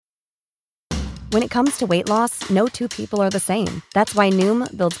When it comes to weight loss, no two people are the same. That's why Noom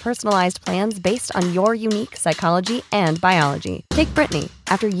builds personalized plans based on your unique psychology and biology. Take Brittany.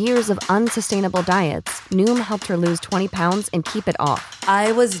 After years of unsustainable diets, Noom helped her lose 20 pounds and keep it off.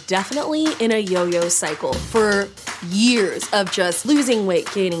 I was definitely in a yo-yo cycle for years of just losing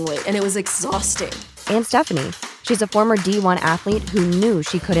weight, gaining weight, and it was exhausting. And Stephanie. She's a former D1 athlete who knew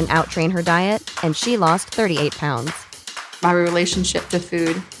she couldn't outtrain her diet, and she lost 38 pounds. My relationship to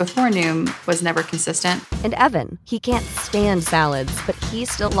food before Noom was never consistent. And Evan, he can't stand salads, but he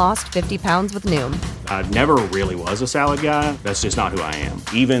still lost 50 pounds with Noom. I never really was a salad guy. That's just not who I am.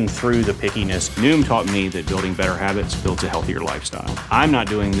 Even through the pickiness, Noom taught me that building better habits builds a healthier lifestyle. I'm not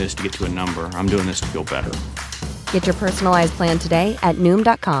doing this to get to a number. I'm doing this to feel better. Get your personalized plan today at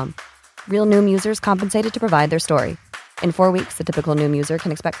Noom.com. Real Noom users compensated to provide their story. In 4 weeks, the typical Noom user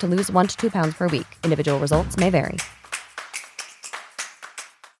can expect to lose 1 to 2 pounds per week. Individual results may vary.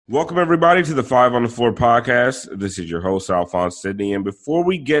 Welcome, everybody, to the Five on the Floor podcast. This is your host, Alphonse Sidney. And before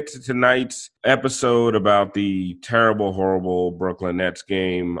we get to tonight's episode about the terrible, horrible Brooklyn Nets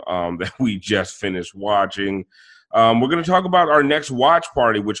game that we just finished watching, we're going to talk about our next watch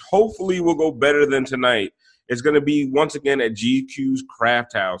party, which hopefully will go better than tonight. It's going to be, once again, at GQ's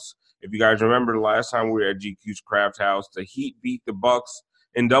Craft House. If you guys remember the last time we were at GQ's Craft House, the Heat beat the Bucks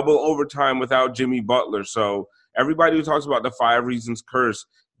in double overtime without Jimmy Butler. So everybody who talks about the 5 reasons curse,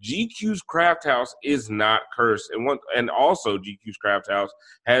 GQ's Craft House is not cursed. And also GQ's Craft House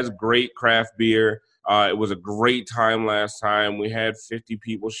has great craft beer. It was a great time last time. We had 50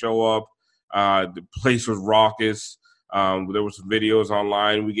 people show up. The place was raucous. There were some videos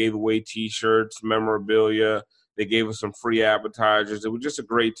online. We gave away T-shirts, memorabilia. They gave us some free appetizers. It was just a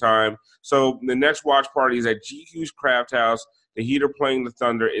great time. So the next watch party is at GQ's Craft House. The Heat are playing the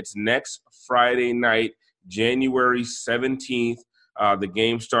Thunder. It's next Friday night, January 17th. The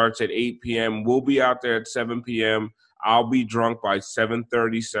game starts at 8 p.m. We'll be out there at 7 p.m. I'll be drunk by 7:30,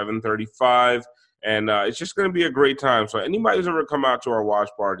 7:35. And it's just going to be a great time. So anybody who's ever come out to our watch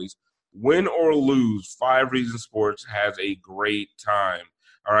parties, win or lose, 5 Reasons Sports has a great time.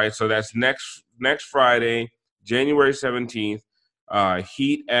 All right, so that's next Friday, January 17th,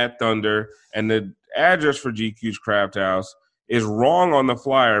 Heat at Thunder. And the address for GQ's Craft House is wrong on the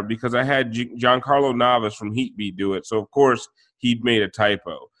flyer because I had Giancarlo Navas from Heatbeat do it. So, of course, he made a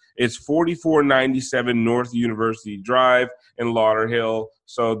typo. It's 4497 North University Drive in Lauderhill.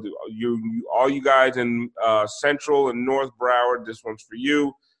 So all you guys in Central and North Broward, this one's for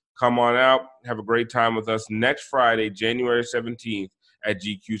you. Come on out. Have a great time with us next Friday, January 17th at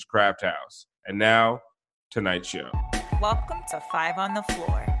GQ's Craft House. And now, tonight's show. Welcome to Five on the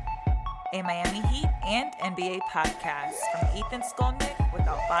Floor, a Miami Heat and NBA podcast from Ethan Skolnick with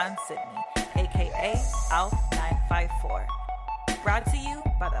Alphonse Sidney, a.k.a. Alf954. Brought to you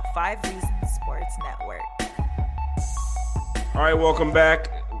by the 5 Reasons Sports Network. All right, welcome back.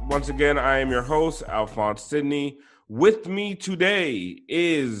 Once again, I am your host, Alphonse Sidney. With me today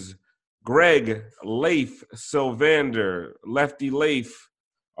is Greg Leif Sylvander, Lefty Leif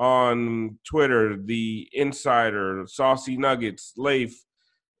on Twitter, the Insider, Saucy Nuggets. Leif,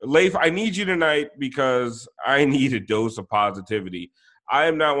 I need you tonight because I need a dose of positivity. I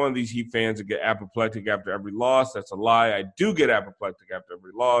am not one of these Heat fans that get apoplectic after every loss. That's a lie. I do get apoplectic after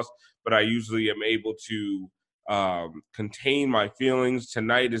every loss, but I usually am able to contain my feelings.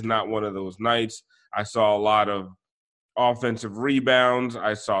 Tonight is not one of those nights. I saw a lot of offensive rebounds.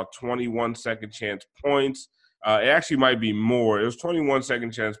 I saw 21 second chance points. It actually might be more. It was 21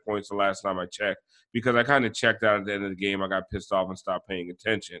 second chance points the last time I checked because I kind of checked out at the end of the game. I got pissed off and stopped paying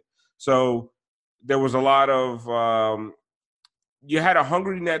attention. So there was a lot of you had a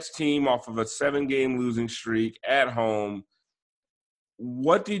hungry Nets team off of a 7-game losing streak at home.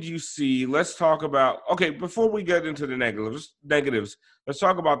 What did you see? Let's talk about – okay, before we get into the negatives, let's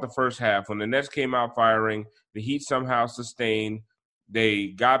talk about the first half. When the Nets came out firing, the Heat somehow sustained. They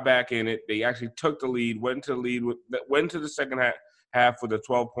got back in it. They actually took the lead, went to the second half with a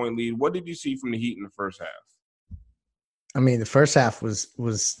 12-point lead. What did you see from the Heat in the first half? I mean, the first half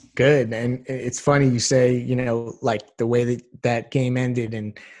was good. And it's funny you say, like the way that game ended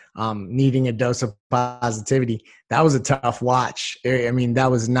and needing a dose of positivity. That was a tough watch. I mean, that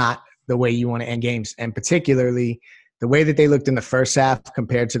was not the way you want to end games. And particularly the way that they looked in the first half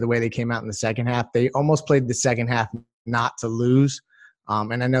compared to the way they came out in the second half. They almost played the second half not to lose.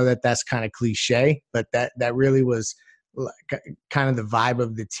 And I know that that's kind of cliche, but that really was kind of the vibe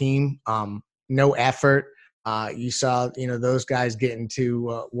of the team. No effort. You saw, those guys get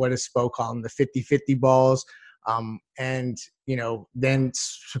into what is Spo calling the 50-50 balls. And, then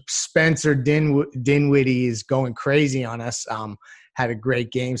Spencer Dinwiddie is going crazy on us. had a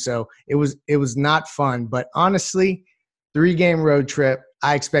great game. So it was not fun. But honestly, 3-game road trip,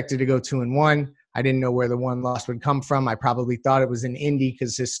 I expected to go 2-1. I didn't know where the one loss would come from. I probably thought it was in Indy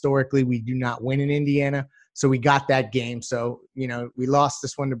because historically we do not win in Indiana. So we got that game. So, we lost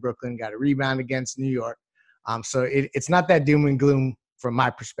this one to Brooklyn, got a rebound against New York. So it's not that doom and gloom from my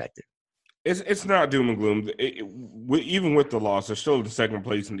perspective. It's not doom and gloom. Even with the loss, they're still in second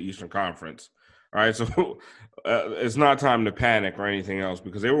place in the Eastern Conference. All right, so it's not time to panic or anything else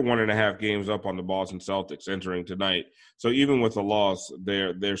because they were 1.5 games up on the Boston Celtics entering tonight. So even with the loss,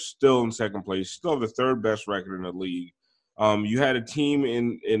 they're still in second place, still have the third best record in the league. You had a team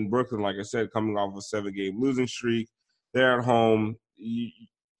in Brooklyn, like I said, coming off a 7-game losing streak. They're at home.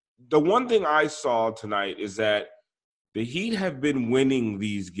 The one thing I saw tonight is that the Heat have been winning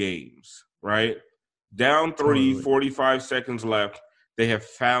these games, right? Down 3, 45 seconds left. They have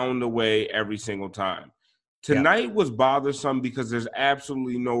found a way every single time. Tonight was bothersome because there's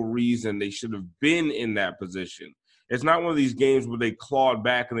absolutely no reason they should have been in that position. It's not one of these games where they clawed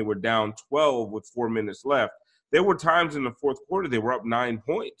back and they were down 12 with 4 minutes left. There were times in the fourth quarter they were up 9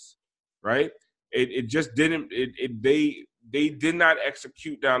 points, right? It just didn't – they did not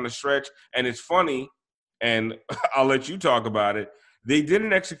execute down the stretch. And it's funny, and I'll let you talk about it, they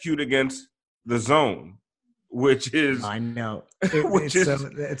didn't execute against the zone. Which is, I know,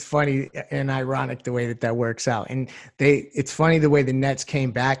 it's funny and ironic the way that works out. And it's funny the way the Nets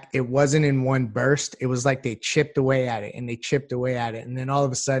came back. It wasn't in one burst. It was like they chipped away at it and they chipped away at it. And then all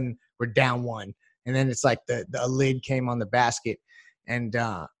of a sudden we're down 1. And then it's like the lid came on the basket and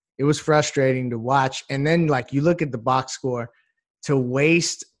it was frustrating to watch. And then like you look at the box score to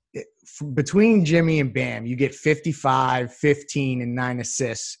waste between Jimmy and Bam, you get 55, 15, and 9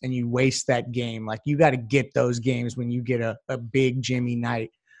 assists, and you waste that game. Like, you got to get those games when you get a big Jimmy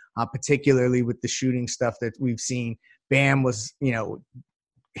night, particularly with the shooting stuff that we've seen. Bam was,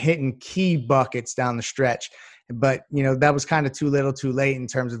 hitting key buckets down the stretch. But, that was kind of too little too late in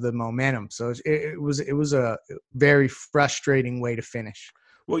terms of the momentum. So it was a very frustrating way to finish.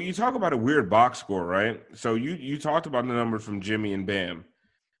 Well, you talk about a weird box score, right? So you talked about the numbers from Jimmy and Bam.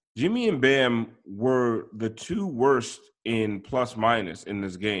 Jimmy and Bam were the 2 worst in plus-minus in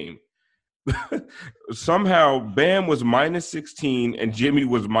this game. Somehow, Bam was -16 and Jimmy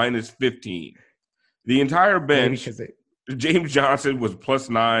was -15. The entire bench, James Johnson was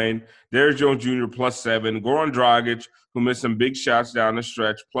 +9, Derrick Jones Jr. +7, Goran Dragic, who missed some big shots down the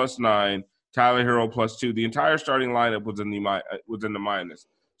stretch, +9, Tyler Hero +2. The entire starting lineup was in the minus.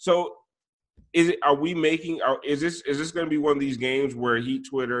 So, is this going to be one of these games where Heat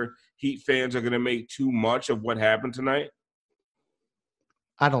Twitter, Heat fans are going to make too much of what happened tonight?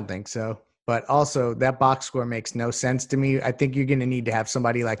 I don't think so. But also, that box score makes no sense to me. I think you're going to need to have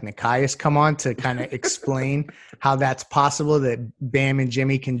somebody like Nikias come on to kind of explain how that's possible that Bam and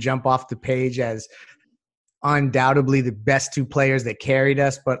Jimmy can jump off the page as undoubtedly the best 2 players that carried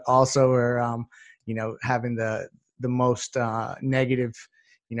us, but also are, having the most negative,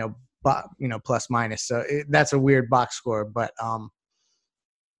 plus minus. So that's a weird box score, but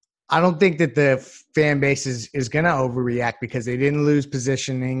I don't think that the fan base is going to overreact because they didn't lose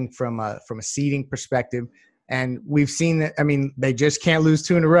positioning from a seeding perspective. And we've seen that. I mean, they just can't lose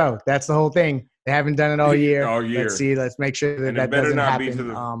 2 in a row. That's the whole thing. They haven't done it all year. Let's make sure that doesn't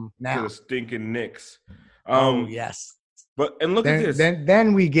happen now. To the stinking Knicks. Yes. And look at this.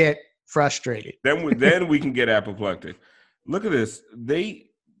 Then we get frustrated. Then we can get apoplectic. Look at this. They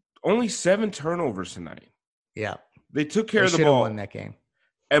only 7 turnovers tonight. Yeah. They took care of the ball. They should have won that game.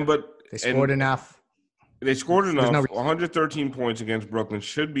 They scored enough. They scored enough. 113 points against Brooklyn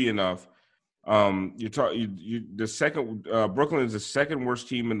should be enough. Brooklyn is the second worst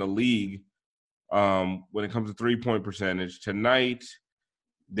team in the league when it comes to 3-point percentage. Tonight,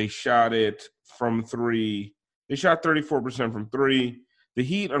 they shot it from 3. They shot 34% from 3. The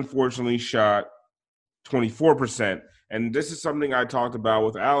Heat, unfortunately, shot 24%. And this is something I talked about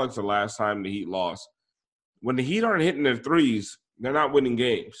with Alex the last time the Heat lost. When the Heat aren't hitting their threes, they're not winning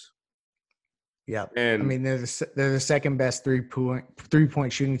games. Yeah, and I mean they're the second best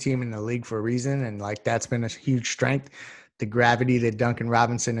 3-point shooting team in the league for a reason, and like that's been a huge strength. The gravity that Duncan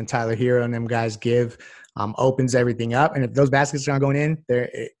Robinson and Tyler Hero and them guys give opens everything up, and if those baskets aren't going in,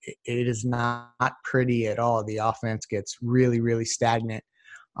 it is not pretty at all. The offense gets really, really stagnant.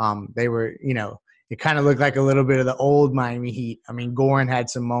 They were, it kind of looked like a little bit of the old Miami Heat. I mean, Goran had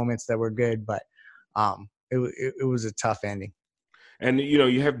some moments that were good, but it was a tough ending. And,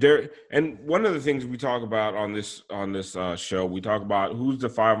 you have Derrick. And one of the things we talk about on this show, we talk about who's the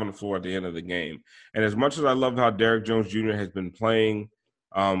 5 on the floor at the end of the game. And as much as I love how Derrick Jones Jr. has been playing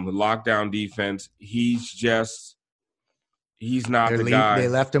the lockdown defense, he's he's not the guy. They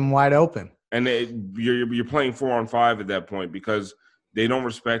left him wide open. And you're playing 4-on-5 at that point because they don't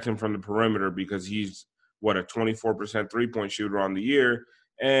respect him from the perimeter because he's, a 24% three-point shooter on the year.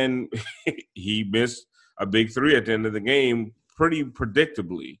 And he missed a big three at the end of the game pretty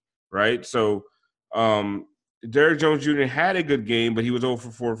predictably, right? So Derrick Jones Jr. had a good game, but he was 0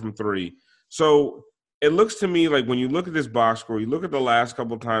 for 4 from 3. So it looks to me like when you look at this box score, you look at the last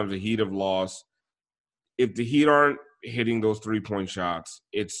couple of times the Heat have lost, if the Heat aren't hitting those three-point shots,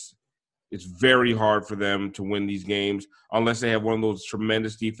 it's very hard for them to win these games unless they have one of those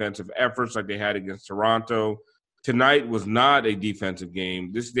tremendous defensive efforts like they had against Toronto. Tonight was not a defensive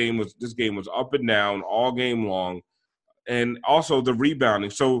game. This game was up and down all game long, and also the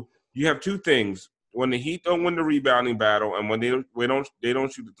rebounding. So you have two things: when the Heat don't win the rebounding battle, and when they don't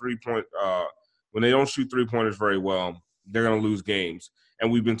shoot the 3-point when they don't shoot 3-pointers very well, they're going to lose games.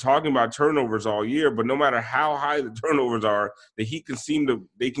 And we've been talking about turnovers all year, but no matter how high the turnovers are, the Heat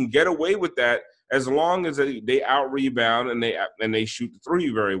they can get away with that as long as they out rebound and they shoot the three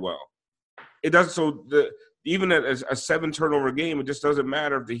very well. It doesn't. So even at a 7 turnover game, it just doesn't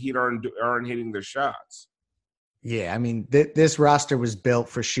matter if the Heat aren't hitting their shots. Yeah, I mean, this roster was built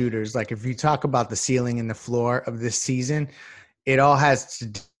for shooters. Like if you talk about the ceiling and the floor of this season, it all has to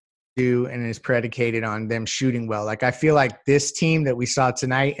do and is predicated on them shooting well. Like I feel like this team that we saw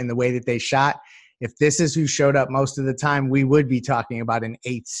tonight and the way that they shot, if this is who showed up most of the time, we would be talking about an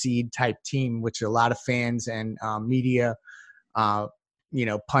 8th seed type team, which a lot of fans and media,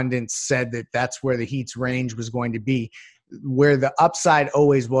 pundits said that that's where the Heat's range was going to be. Where the upside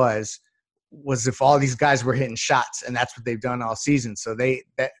always was if all these guys were hitting shots, and that's what they've done all season. So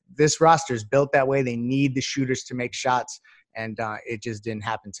this roster is built that way. They need the shooters to make shots, and it just didn't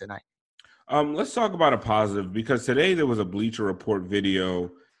happen tonight. Let's talk about a positive, because today there was a Bleacher Report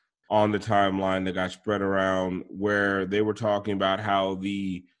video on the timeline that got spread around where they were talking about how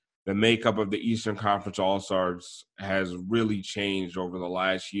the makeup of the Eastern Conference All-Stars has really changed over the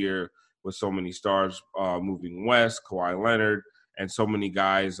last year with so many stars moving west, Kawhi Leonard, and so many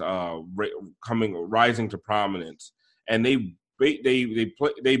guys rising to prominence. And they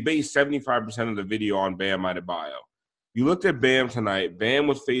based 75% of the video on Bam Adebayo. You looked at Bam tonight. Bam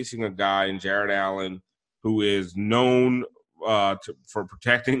was facing a guy in Jared Allen who is known for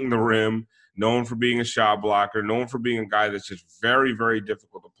protecting the rim, known for being a shot blocker, known for being a guy that's just very, very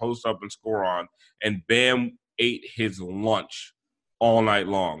difficult to post up and score on. And Bam ate his lunch all night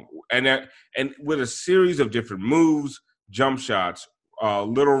long. And with a series of different moves, jump shots,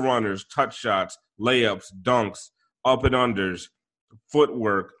 little runners, touch shots, layups, dunks, up and unders,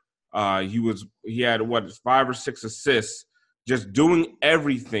 footwork. He had 5 or 6 assists, just doing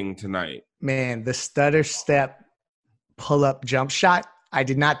everything tonight. Man, the stutter step pull up jump shot. I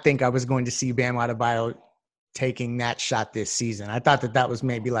did not think I was going to see Bam Adebayo taking that shot this season. I thought that was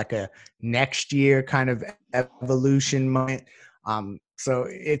maybe like a next year kind of evolution moment. So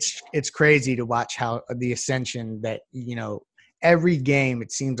it's crazy to watch how the ascension that, every game,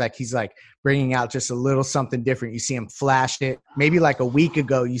 it seems like he's like bringing out just a little something different. You see him flash it. Maybe like a week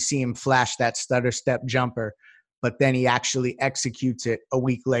ago, you see him flash that stutter step jumper, but then he actually executes it a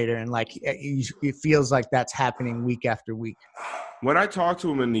week later. And like, it feels like that's happening week after week. When I talked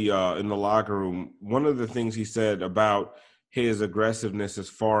to him in the locker room, one of the things he said about his aggressiveness as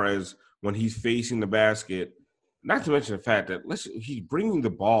far as when he's facing the basket, not to mention the fact that he's bringing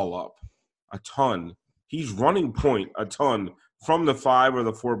the ball up a ton. He's running point a ton from the 5 or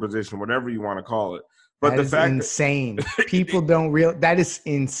the 4 position, whatever you want to call it. But that is insane. People don't that is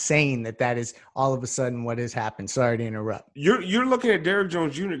insane that is all of a sudden what has happened. Sorry to interrupt. You're looking at Derrick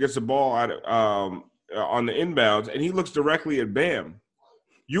Jones Jr. gets the ball out on the inbounds, and he looks directly at Bam.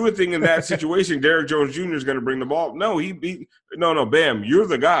 You would think in that situation, Derrick Jones Jr. is going to bring the ball. No, no, Bam, you're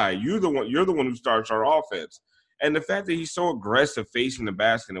the guy. You're the one who starts our offense. And the fact that he's so aggressive facing the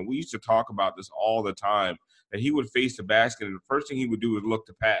basket, and we used to talk about this all the time, that he would face the basket, and the first thing he would do is look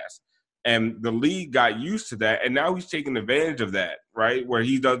to pass. And the league got used to that, and now he's taking advantage of that, right, where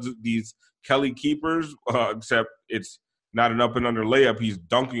he does these Kelly keepers, except it's not an up-and-under layup. He's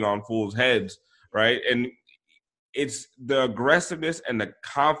dunking on fools' heads, right? And it's the aggressiveness and the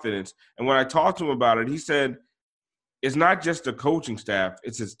confidence. And when I talked to him about it, he said it's not just the coaching staff,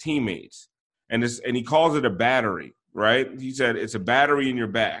 it's his teammates. And he calls it a battery, right? He said it's a battery in your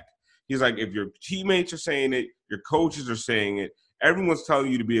back. He's like, if your teammates are saying it, your coaches are saying it, everyone's telling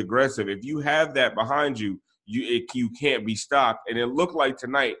you to be aggressive. If you have that behind you, you can't be stopped. And it looked like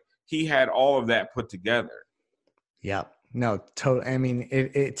tonight he had all of that put together. Yeah. No, totally. I mean,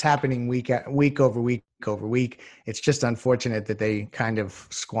 it's happening week over week. It's just unfortunate that they kind of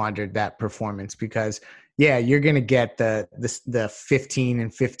squandered that performance because, yeah, you're going to get the 15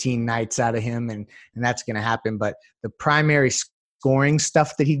 and 15 nights out of him, and that's going to happen. But the primary scoring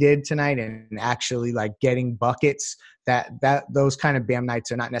stuff that he did tonight and actually like getting buckets, that those kind of Bam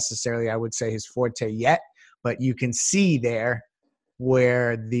nights are not necessarily, I would say, his forte yet, but you can see there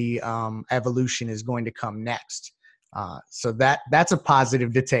where the evolution is going to come next. So that's a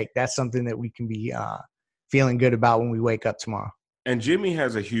positive to take. That's something that we can be feeling good about when we wake up tomorrow. And Jimmy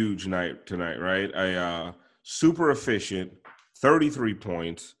has a huge night tonight, right? Super efficient, 33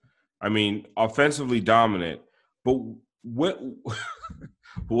 points. I mean, offensively dominant. But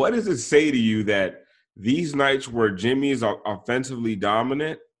what does it say to you that these nights where Jimmy is offensively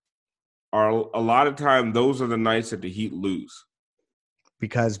dominant are a lot of time those are the nights that the Heat lose?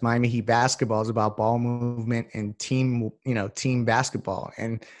 Because Miami Heat basketball is about ball movement and team basketball.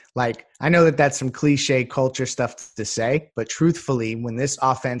 And like, I know that that's some cliche culture stuff to say, but truthfully, when this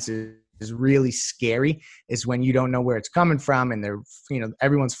offense is really scary is when you don't know where it's coming from and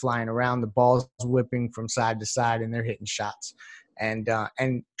everyone's flying around, the ball's whipping from side to side and they're hitting shots. And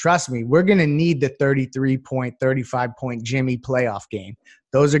trust me, we're going to need the 33-point, 35-point Jimmy playoff game.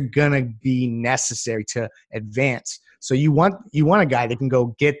 Those are going to be necessary to advance. So you want a guy that can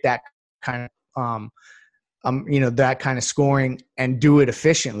go get that kind of that kind of scoring and do it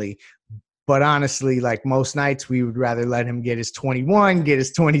efficiently. But honestly, like most nights, we would rather let him get his 21, get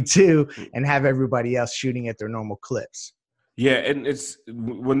his 22, and have everybody else shooting at their normal clips. Yeah, and it's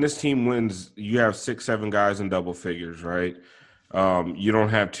when this team wins, you have 6-7 guys in double figures, right? You don't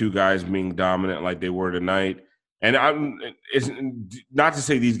have two guys being dominant like they were tonight. And it's not to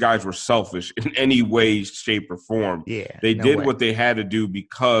say these guys were selfish in any way, shape, or form. Yeah, they did what they had to do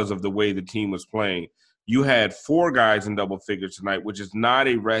because of the way the team was playing. You had 4 guys in double figures tonight, which is not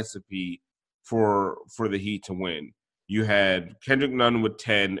a recipe for the Heat to win. You had Kendrick Nunn with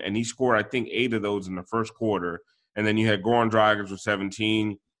 10, and he scored, I think, 8 of those in the first quarter. And then you had Goran Dragic with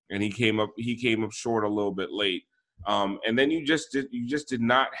 17, and he came up short a little bit late. And then you just did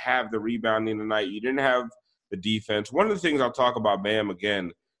not have the rebounding tonight. You didn't have the defense. One of the things I'll talk about Bam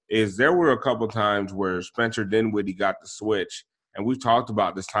again is there were a couple times where Spencer Dinwiddie got the switch, and we've talked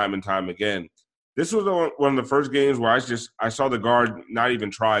about this time and time again. This was one of the first games where I saw the guard not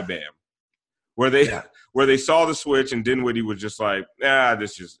even try Bam, where they saw the switch and Dinwiddie was just like,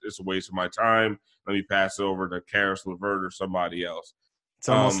 it's a waste of my time. Let me pass it over to Karis LeVert or somebody else. It's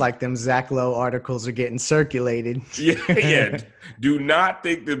almost like them Zach Lowe articles are getting circulated. Yeah. Do not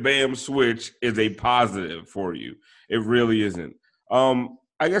think the Bam switch is a positive for you. It really isn't.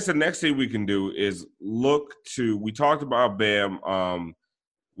 I guess the next thing we can do is we talked about Bam.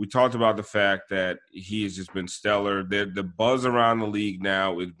 We talked about the fact that he has just been stellar. The buzz around the league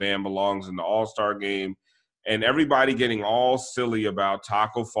now is Bam belongs in the All-Star game. And everybody getting all silly about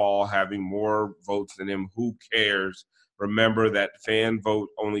Taco Fall having more votes than him. Who cares? Remember that fan vote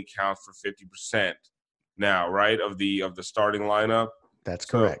only counts for 50% now, right, of the starting lineup. That's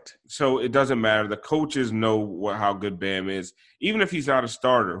correct. So it doesn't matter. The coaches know how good Bam is. Even if he's not a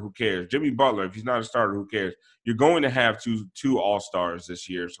starter, who cares? Jimmy Butler, if he's not a starter, who cares? You're going to have two All-Stars this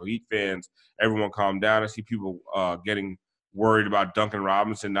year. So Heat fans, everyone calm down. I see people getting worried about Duncan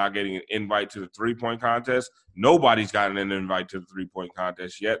Robinson not getting an invite to the three-point contest. Nobody's gotten an invite to the three-point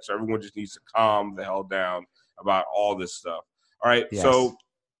contest yet. So everyone just needs to calm the hell down about all this stuff. All right, yes. So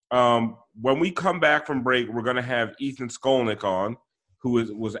when we come back from break, we're going to have Ethan Skolnick on, who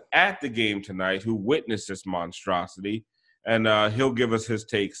was at the game tonight, who witnessed this monstrosity, and he'll give us his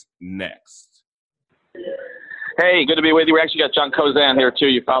takes next. Hey, good to be with you. We actually got John Kozan here, too.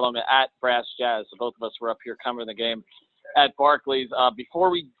 You follow him at Brass Jazz. So both of us were up here covering the game at Barclays.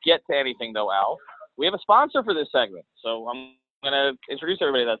 Before we get to anything, though, Al, we have a sponsor for this segment. So I'm going to introduce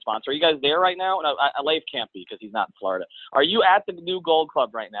everybody to that sponsor. Are you guys there right now? No, Leif can't be because he's not in Florida. Are you at the new Gold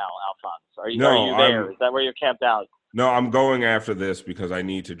Club right now, Alphonse? Are you there? Is that where you're camped out? No, I'm going after this because I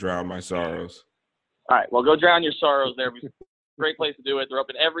need to drown my sorrows. All right, well, go drown your sorrows there. Great place to do it. They're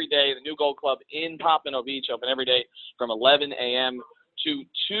open every day. The new Gold Club in Pompano Beach, open every day from 11 a.m. to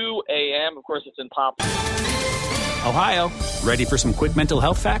 2 a.m. Of course, it's in Pompano. Ohio, ready for some quick mental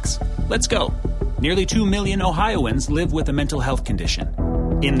health facts? Let's go. Nearly 2 million Ohioans live with a mental health condition.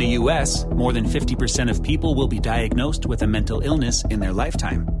 In the U.S., more than 50% of people will be diagnosed with a mental illness in their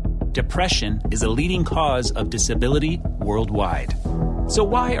lifetime. Depression is a leading cause of disability worldwide. So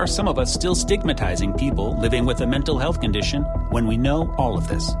why are some of us still stigmatizing people living with a mental health condition when we know all of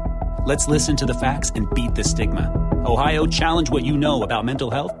this? Let's listen to the facts and beat the stigma. Ohio, challenge what you know about mental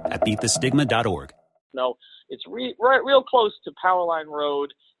health at beatthestigma.org. No, it's real close to Powerline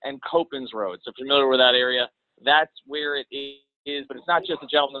Road and Copans Road. So if you're familiar with that area, that's where it is. But it's not just the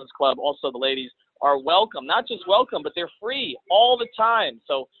gentlemen's club, also the ladies. are welcome. Not just welcome, but they're free all the time.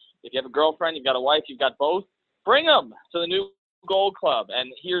 So if you have a girlfriend, you've got a wife, you've got both, bring them to the New Gold Club.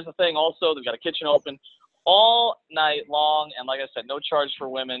 And here's the thing also, they've got a kitchen open all night long. And like I said, no charge for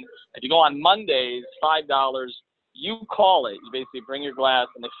women. If you go on Mondays, $5, you call it. You basically bring your glass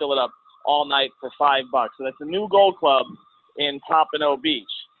and they fill it up all night for $5. So that's the New Gold Club in Pompano Beach.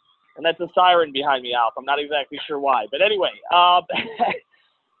 And that's a siren behind me, Alf. I'm not exactly sure why. But anyway,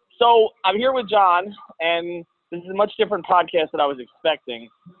 so I'm here with John, and this is a much different podcast than I was expecting.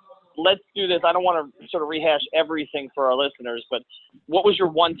 Let's do this. I don't want to sort of rehash everything for our listeners, but what was your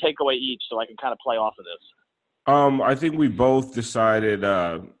one takeaway each so I can kind of play off of this? I think we both decided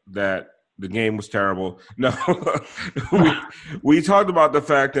that the game was terrible. No, we talked about the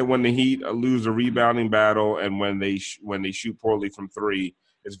fact that when the Heat lose a rebounding battle and when they shoot poorly from three,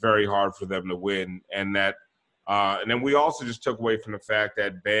 it's very hard for them to win. And that, and then we also just took away from the fact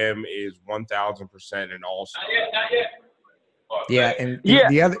that Bam is 1,000% an all-star. Yeah, and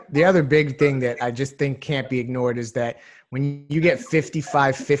the other big thing that I just think can't be ignored is that when you get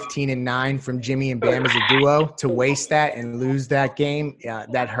 55, 15, and 9 from Jimmy and Bam as a duo, to waste that and lose that game,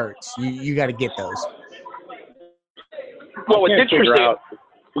 that hurts. You got to get those. Well, it's interesting.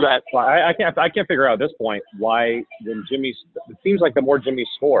 I can't figure out at this point why when Jimmy – it seems like the more Jimmy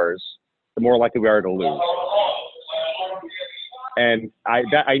scores, the more likely we are to lose. And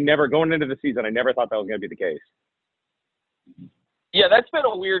I never – going into the season, I never thought that was going to be the case. Yeah, that's been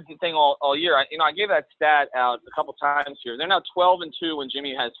a weird thing all year. I gave that stat out a couple times here. They're now 12-2 when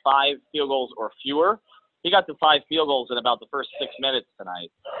Jimmy has 5 field goals or fewer. He got to 5 field goals in about the first 6 minutes tonight.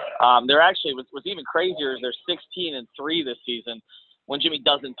 They're actually what's even crazier is they're 16-3 this season when Jimmy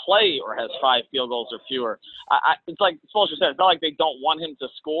doesn't play or has 5 field goals or fewer. It's like Spoelstra said, it's not like they don't want him to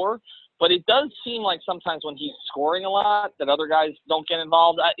score, but it does seem like sometimes when he's scoring a lot that other guys don't get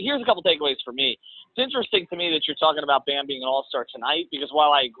involved. Here's a couple takeaways for me. It's interesting to me that you're talking about Bam being an all-star tonight because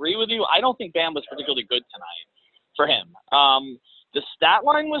while I agree with you, I don't think Bam was particularly good tonight for him. The stat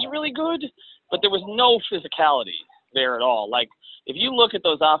line was really good, but there was no physicality there at all. Like, if you look at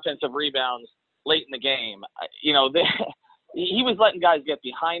those offensive rebounds late in the game, he was letting guys get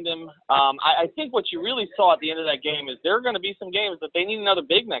behind him. I think what you really saw at the end of that game is there are going to be some games that they need another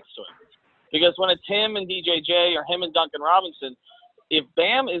big next to him. Because when it's him and DJJ or him and Duncan Robinson, if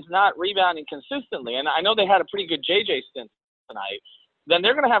Bam is not rebounding consistently, and I know they had a pretty good JJ stint tonight, then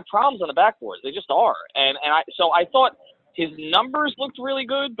they're going to have problems on the backboards. They just are. So I thought his numbers looked really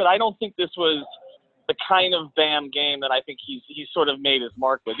good, but I don't think this was the kind of Bam game that I think he's sort of made his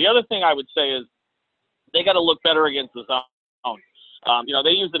mark with. The other thing I would say is they got to look better against the zone.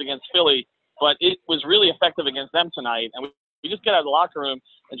 They used it against Philly, but it was really effective against them tonight. And we just get out of the locker room,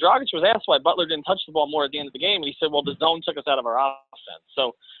 and Dragic was asked why Butler didn't touch the ball more at the end of the game, and he said, well, the zone took us out of our offense.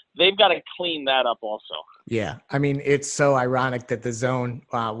 So they've got to clean that up also. Yeah, I mean, it's so ironic that the zone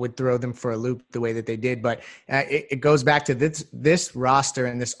would throw them for a loop the way that they did, but it goes back to this roster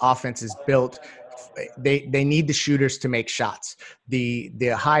and this offense is built. They need the shooters to make shots. The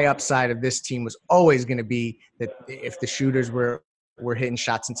high upside of this team was always going to be that if the shooters were hitting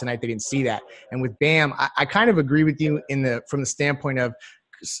shots, and tonight they didn't see that. And with Bam, I kind of agree with you from the standpoint of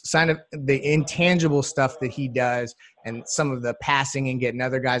kind of the intangible stuff that he does and some of the passing and getting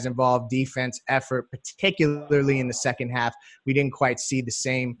other guys involved, defense, effort, particularly in the second half. We didn't quite see the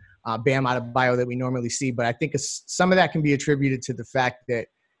same Bam Adebayo that we normally see, but I think some of that can be attributed to the fact that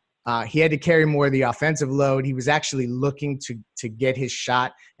he had to carry more of the offensive load. He was actually looking to get his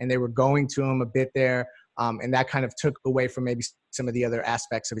shot, and they were going to him a bit there. And that kind of took away from maybe some of the other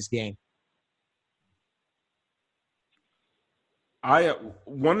aspects of his game.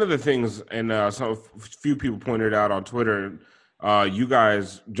 One of the things, and a few people pointed out on Twitter, you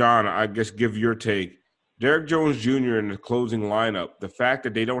guys, John, I guess give your take. Derrick Jones Jr. in the closing lineup, the fact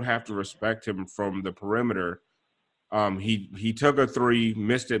that they don't have to respect him from the perimeter. He took a three,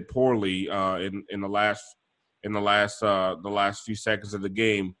 missed it poorly in the last few seconds of the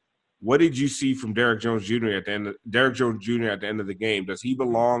game. What did you see from Derrick Jones Jr. at the end of the game? Does he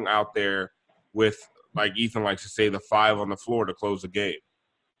belong out there with, like Ethan likes to say, the 5 on the floor to close the game?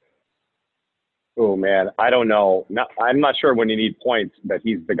 Oh, man, I don't know. I'm not sure when you need points that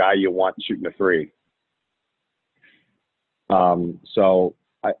he's the guy you want shooting a three. So,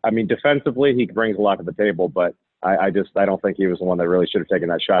 I mean, defensively, he brings a lot to the table, but I don't think he was the one that really should have taken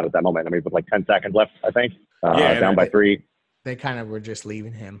that shot at that moment. I mean, with like 10 seconds left, I think, down by 3. They kind of were just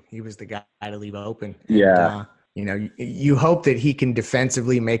leaving him. He was the guy to leave open. Yeah. You hope that he can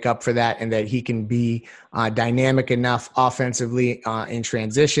defensively make up for that and that he can be dynamic enough offensively in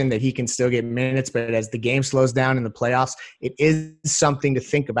transition that he can still get minutes. But as the game slows down in the playoffs, it is something to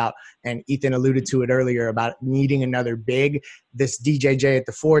think about. And Ethan alluded to it earlier about needing another big. This DJJ at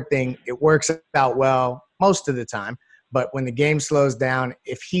the 4 thing, it works out well most of the time. But when the game slows down,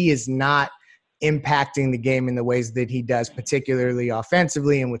 if he is not impacting the game in the ways that he does, particularly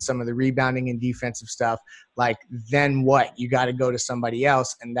offensively and with some of the rebounding and defensive stuff, like then what? You got to go to somebody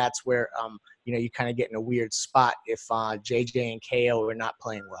else, and that's where you kind of get in a weird spot if JJ and KO are not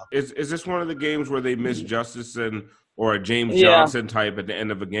playing well. Is this one of the games where they miss Justice or a James Johnson type at the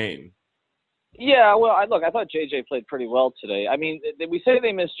end of a game? Yeah, well, I thought JJ played pretty well today. I mean, we say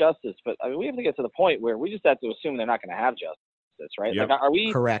they miss Justice, but I mean, we have to get to the point where we just have to assume they're not going to have Justice. Right? Yep. Like, are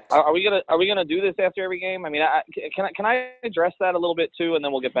we correct? Are we gonna do this after every game? I mean, can I address that a little bit too, and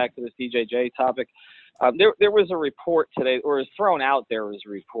then we'll get back to this DJJ topic. There was a report today, or was thrown out there was a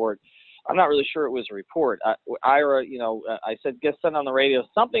report. I'm not really sure it was a report. Ira, I said guest sent on the radio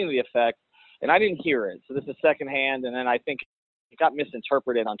something to the effect, and I didn't hear it. So this is secondhand, and then I think it got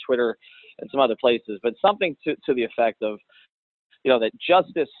misinterpreted on Twitter and some other places. But something to the effect of, that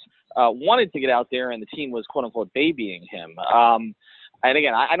Justice wanted to get out there and the team was quote unquote babying him. And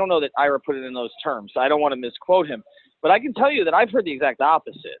again, I don't know that Ira put it in those terms, so I don't want to misquote him, but I can tell you that I've heard the exact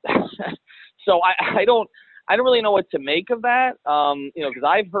opposite. So I don't really know what to make of that. Because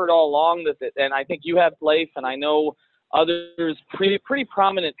I've heard all along that, and I think you have, Leif, and I know others, pretty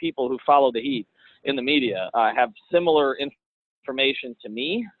prominent people who follow the Heat in the media have similar information to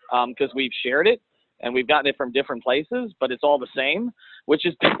me, because we've shared it. And we've gotten it from different places, but it's all the same, which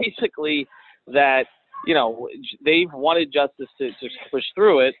is basically that, they've wanted Justice to push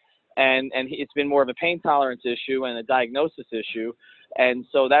through it, and it's been more of a pain tolerance issue and a diagnosis issue. And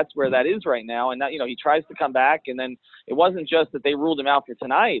so that's where that is right now. And now, he tries to come back, and then it wasn't just that they ruled him out for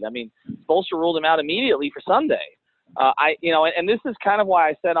tonight. I mean, Spoelstra ruled him out immediately for Sunday. And this is kind of why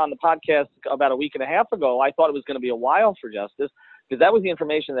I said on the podcast about a week and a half ago, I thought it was going to be a while for Justice, because that was the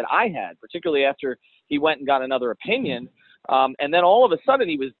information that I had, particularly after he went and got another opinion. And then all of a sudden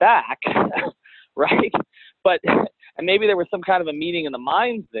he was back, right? And maybe there was some kind of a meeting in the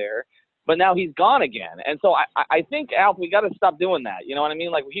minds there, but now he's gone again. And so I think, Alf, we got to stop doing that. You know what I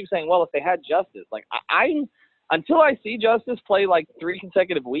mean? Like, we keep saying, well, if they had Justice, like until I see Justice play like 3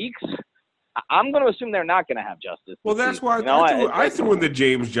 consecutive weeks, I'm going to assume they're not going to have Justice. Well, that's why I threw in the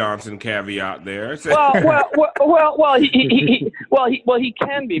James Johnson caveat there. He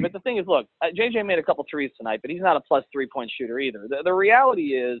can be, but the thing is, look, JJ made a couple threes tonight, but he's not a plus 3-point shooter either. The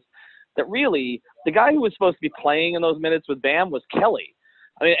reality is that really the guy who was supposed to be playing in those minutes with Bam was Kelly.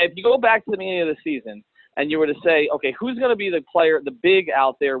 I mean, if you go back to the beginning of the season and you were to say, okay, who's going to be the player, the big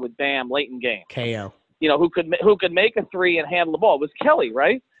out there with Bam late in game? KO. Who could make a three and handle the ball? It was Kelly,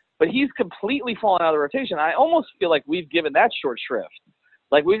 right? But he's completely fallen out of the rotation. I almost feel like we've given that short shrift.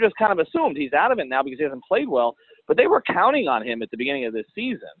 Like, we've just kind of assumed he's out of it now because he hasn't played well. But they were counting on him at the beginning of this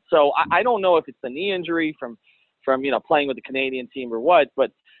season. So I don't know if it's the knee injury from playing with the Canadian team or what, but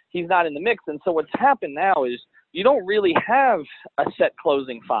he's not in the mix. And so what's happened now is you don't really have a set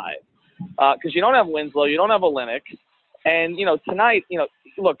closing 5 because you don't have Winslow, you don't have Olynyk. And, tonight,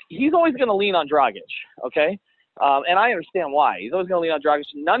 look, he's always going to lean on Dragic, okay? And I understand why. He's always going to lean on Dragic.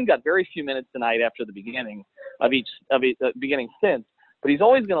 Nunn got very few minutes tonight after the beginning of each beginning stint, but he's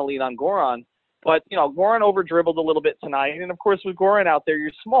always going to lean on Goran. But, Goran over-dribbled a little bit tonight. And, of course, with Goran out there,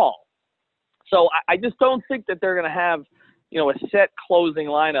 you're small. So I just don't think that they're going to have, a set closing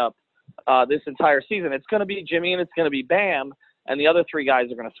lineup this entire season. It's going to be Jimmy and it's going to be Bam, and the other 3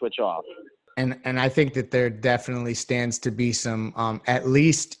 guys are going to switch off. And I think that there definitely stands to be some, at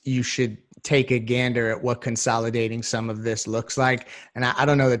least you should take a gander at what consolidating some of this looks like. And I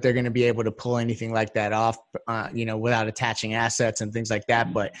don't know that they're going to be able to pull anything like that off, without attaching assets and things like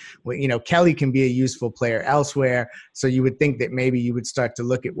that. But, Kelly can be a useful player elsewhere. So you would think that maybe you would start to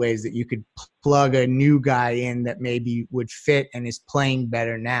look at ways that you could plug a new guy in that maybe would fit and is playing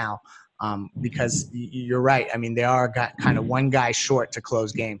better now. Because you're right. I mean, they are got kind of one guy short to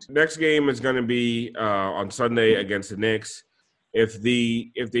close games. Next game is going to be on Sunday against the Knicks. If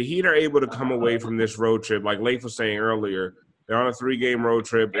the Heat are able to come away from this road trip, like Leif was saying earlier, they're on a 3-game road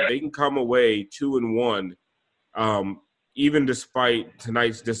trip. If they can come away 2-1, even despite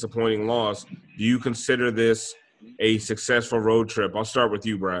tonight's disappointing loss, do you consider this a successful road trip? I'll start with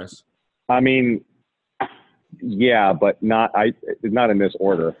you, Brass. I mean, yeah, but not in this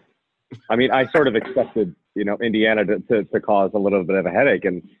order. I mean, I sort of expected, Indiana to cause a little bit of a headache,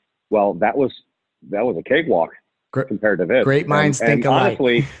 and well, that was a cakewalk compared to this. Great minds think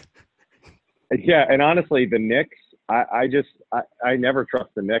alike. Yeah, and honestly, the Knicks, I never trust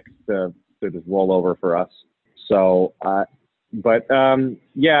the Knicks to just roll over for us. So,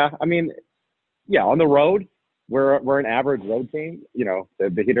 yeah, I mean, yeah, on the road, we're an average road team. You know,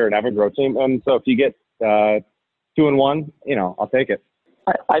 the Heat are an average road team, and so if you get 2-1, you know, I'll take it.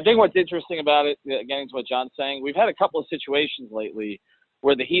 I think what's interesting about it, getting to what John's saying, we've had a couple of situations lately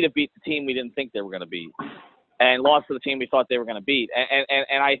where the Heat have beat the team we didn't think they were going to beat, and lost to the team we thought they were going to beat.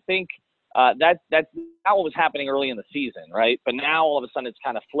 And I think that's not what was happening early in the season, right? But now all of a sudden it's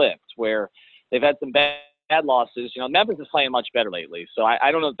kind of flipped where they've had some bad losses. You know, Memphis is playing much better lately, so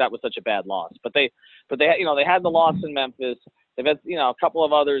I don't know if that was such a bad loss. But they had the loss in Memphis. They've had, you know, a couple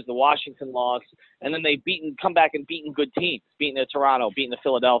of others, the Washington loss, and then they've come back and beaten good teams, beaten the Toronto, beaten the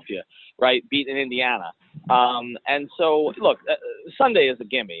Philadelphia, right, beaten Indiana. And so, look, Sunday is a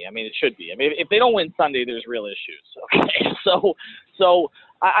gimme. I mean, it should be. I mean, if they don't win Sunday, there's real issues. Okay, so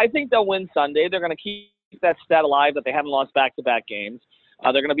I think they'll win Sunday. They're going to keep that stat alive that they haven't lost back-to-back games.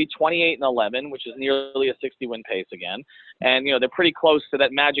 They're going to be 28-11, which is nearly a 60-win pace again. And, you know, they're pretty close to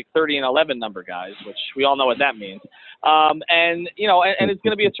that magic 30-11 number, guys, which we all know what that means. And, you know, and it's going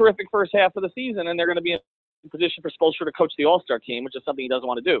to be a terrific first half of the season, and they're going to be in position for Spoelstra to coach the All-Star team, which is something he doesn't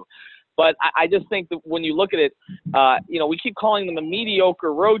want to do. But I just think that when you look at it, you know, we keep calling them a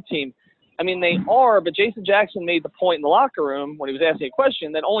mediocre road team. I mean, they are, but Jason Jackson made the point in the locker room when he was asking a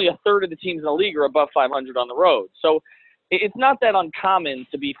question that only a third of the teams in the league are above 500 on the road. So it's not that uncommon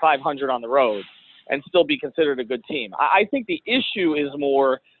to be 500 on the road and still be considered a good team. I think the issue is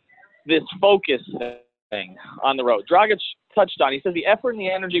more this focus thing on the road. Dragic touched on, he said the effort and the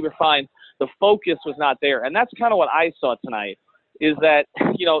energy were fine. The focus was not there. And that's kind of what I saw tonight is that,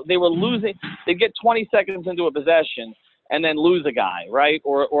 you know, they were losing. They'd get 20 seconds into a possession and then lose a guy, right?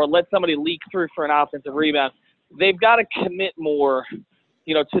 Or let somebody leak through for an offensive rebound. They've got to commit more,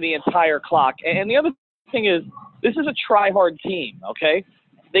 you know, to the entire clock. And the other thing is, this is a try-hard team, okay?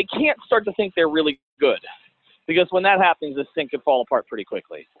 They can't start to think they're really good because when that happens, this thing could fall apart pretty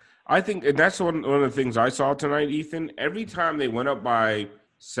quickly. I think that's one of the things I saw tonight, Ethan. Every time they went up by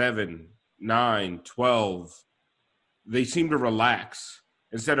 7, 9, 12, they seemed to relax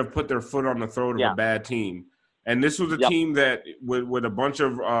instead of put their foot on the throat of a bad team. And this was a team that with a bunch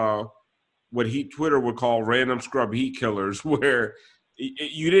of what Heat Twitter would call random scrub Heat killers where –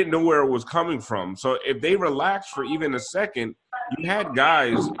 you didn't know where it was coming from. So if they relaxed for even a second, you had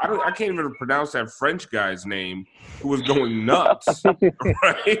guys, I can't even pronounce that French guy's name, who was going nuts.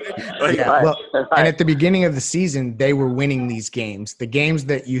 Right? Like, well, and at the beginning of the season, they were winning these games. The games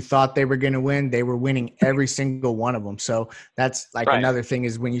that you thought they were going to win, they were winning every single one of them. So that's like another thing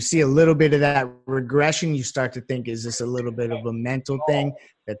is when you see a little bit of that regression, you start to think, is this a little bit of a mental thing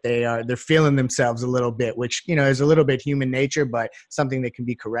that they're feeling themselves a little bit, which, you know, is a little bit human nature, but something that can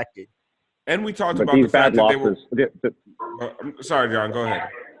be corrected. And we talked about the fact that they were – sorry, John, go ahead.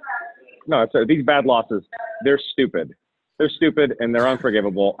 No, these bad losses, they're stupid. They're stupid and they're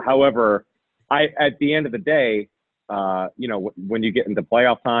unforgivable. However, at the end of the day, you know, when you get into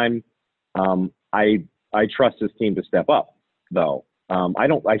playoff time, I trust this team to step up, though. I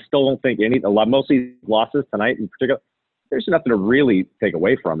still don't think most of these losses tonight in particular, there's nothing to really take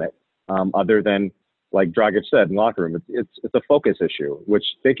away from it, other than, like Dragic said in the locker room, it's a focus issue, which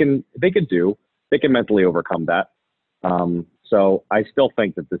they can do. They can mentally overcome that. So I still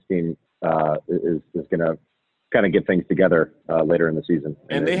think that this team is going to kind of get things together later in the season.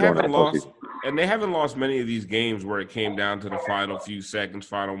 And they haven't lost many of these games where it came down to the final few seconds,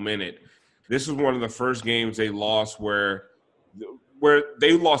 final minute. This was one of the first games they lost where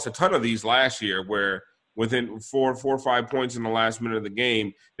they lost a ton of these last year, where within 4 or 5 points in the last minute of the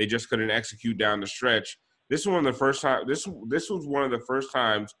game, they just couldn't execute down the stretch. This was one of the first time. This was one of the first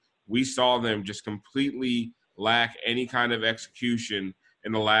times we saw them just completely lack any kind of execution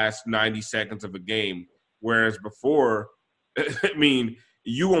in the last 90 seconds of a game. Whereas before, I mean,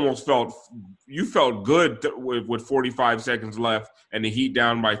 you almost felt good with 45 seconds left and the Heat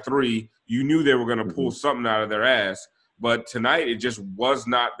down by 3. You knew they were going to pull something out of their ass. But tonight, it just was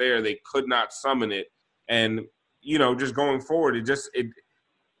not there. They could not summon it. And, you know, just going forward, at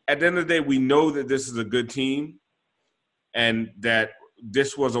the end of the day, we know that this is a good team and that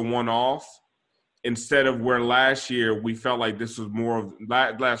this was a one-off instead of where last year we felt like this was more of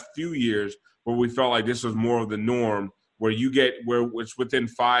last few years where we felt like this was more of the norm, where it's within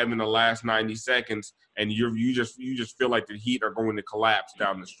 5 in the last 90 seconds and you just feel like the Heat are going to collapse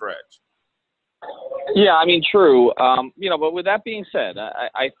down the stretch. Yeah, I mean, true. You know, but with that being said,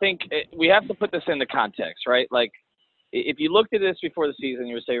 I think we have to put this into context, right? Like, if you looked at this before the season,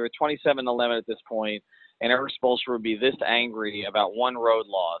 you would say we're 27-11 at this point, and Erik Spoelstra would be this angry about one road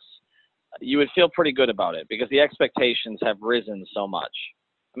loss. you would feel pretty good about it because the expectations have risen so much.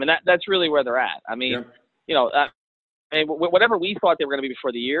 I mean, that's really where they're at. I mean, whatever we thought they were going to be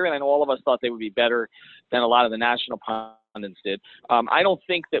before the year, and I know all of us thought they would be better than a lot of the national pundits did. I don't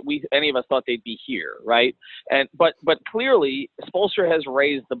think that any of us thought they'd be here, right? But clearly, Spoelstra has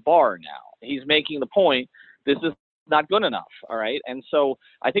raised the bar now. He's making the point, this is not good enough, all right? And so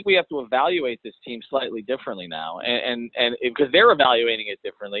I think we have to evaluate this team slightly differently now, and because they're evaluating it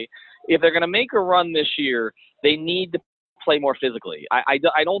differently. If they're going to make a run this year, they need to play more physically. I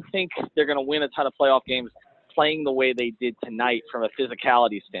don't think they're going to win a ton of playoff games playing the way they did tonight from a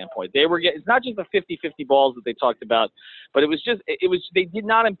physicality standpoint. It's not just the 50-50 balls that they talked about, but they did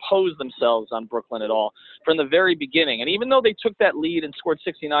not impose themselves on Brooklyn at all from the very beginning. And even though they took that lead and scored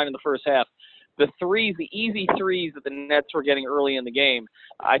 69 in the first half, the easy threes that the Nets were getting early in the game,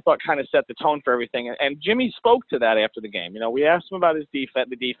 I thought kind of set the tone for everything. And Jimmy spoke to that after the game. We asked him about the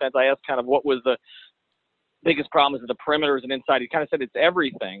defense. I asked kind of what was the biggest problem is the perimeters and inside. He kind of said it's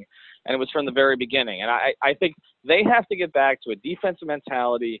everything, and it was from the very beginning. And I think they have to get back to a defensive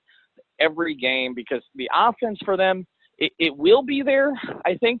mentality every game because the offense for them, it will be there,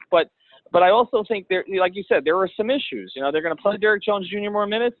 I think, but I also think like you said, there are some issues. They're going to play Derek Jones Jr. more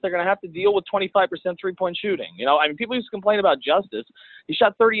minutes. They're going to have to deal with 25% three-point shooting. People used to complain about Justice. He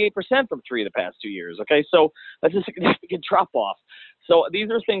shot 38% from three the past 2 years. Okay, so that's a significant drop-off. So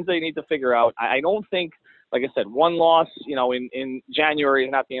these are things they need to figure out. I don't think, like I said, one loss, in January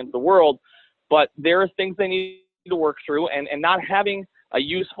is not the end of the world, but there are things they need to work through, and not having a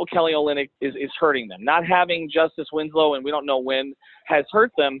useful Kelly Olynyk is hurting them. Not having Justice Winslow, and we don't know when, has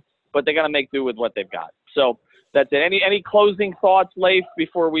hurt them, but they got to make do with what they've got. So that's it. Any closing thoughts, Leif,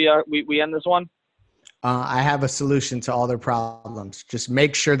 before we end this one? I have a solution to all their problems. Just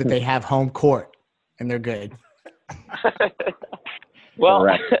make sure that they have home court, and they're good. Well,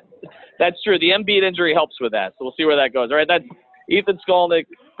 that's true. The Embiid injury helps with that, so we'll see where that goes. All right, that's Ethan Skolnick,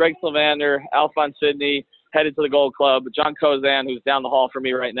 Greg Sylvander, Alphonse Sidney, headed to the Gold Club. John Kozan, who's down the hall for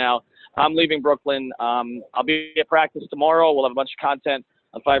me right now. I'm leaving Brooklyn. I'll be at practice tomorrow. We'll have a bunch of content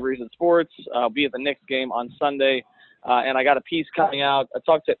on 5 Reasons Sports. I'll be at the Knicks game on Sunday. And I got a piece coming out. I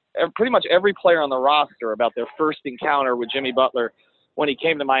talked to pretty much every player on the roster about their first encounter with Jimmy Butler when he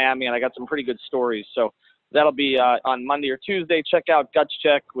came to Miami, and I got some pretty good stories. So that'll be on Monday or Tuesday. Check out Guts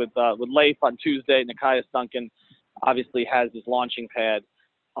Check with Leif on Tuesday. Nekias Duncan obviously has his launching pad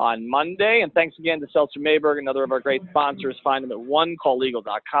on Monday. And thanks again to Seltzer Mayberg, another of our great sponsors. Find them at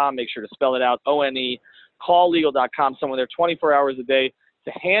onecalllegal.com. Make sure to spell it out, ONE, calllegal.com. Someone there 24 hours a day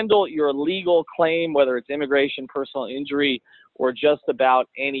to handle your legal claim, whether it's immigration, personal injury, or just about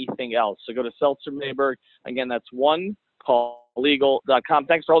anything else. So go to Seltzer Mayberg. Again, that's onecalllegal.com.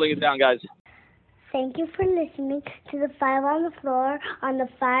 Thanks for holding it down, guys. Thank you for listening to the Five on the Floor on the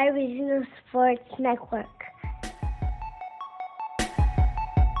 5 Reasons Sports Network.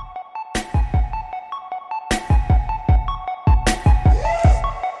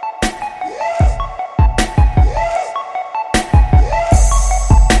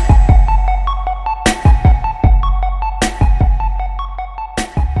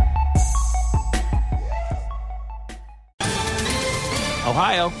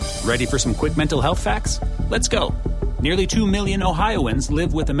 Ohio, ready for some quick mental health facts? Let's go. Nearly 2 million Ohioans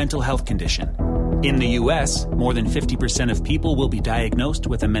live with a mental health condition. In the U.S., more than 50% of people will be diagnosed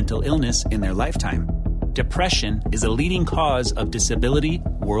with a mental illness in their lifetime. Depression is a leading cause of disability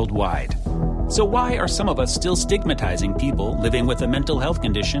worldwide. So why are some of us still stigmatizing people living with a mental health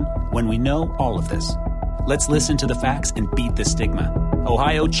condition when we know all of this? Let's listen to the facts and beat the stigma.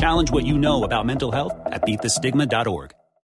 Ohio, challenge what you know about mental health at beatthestigma.org.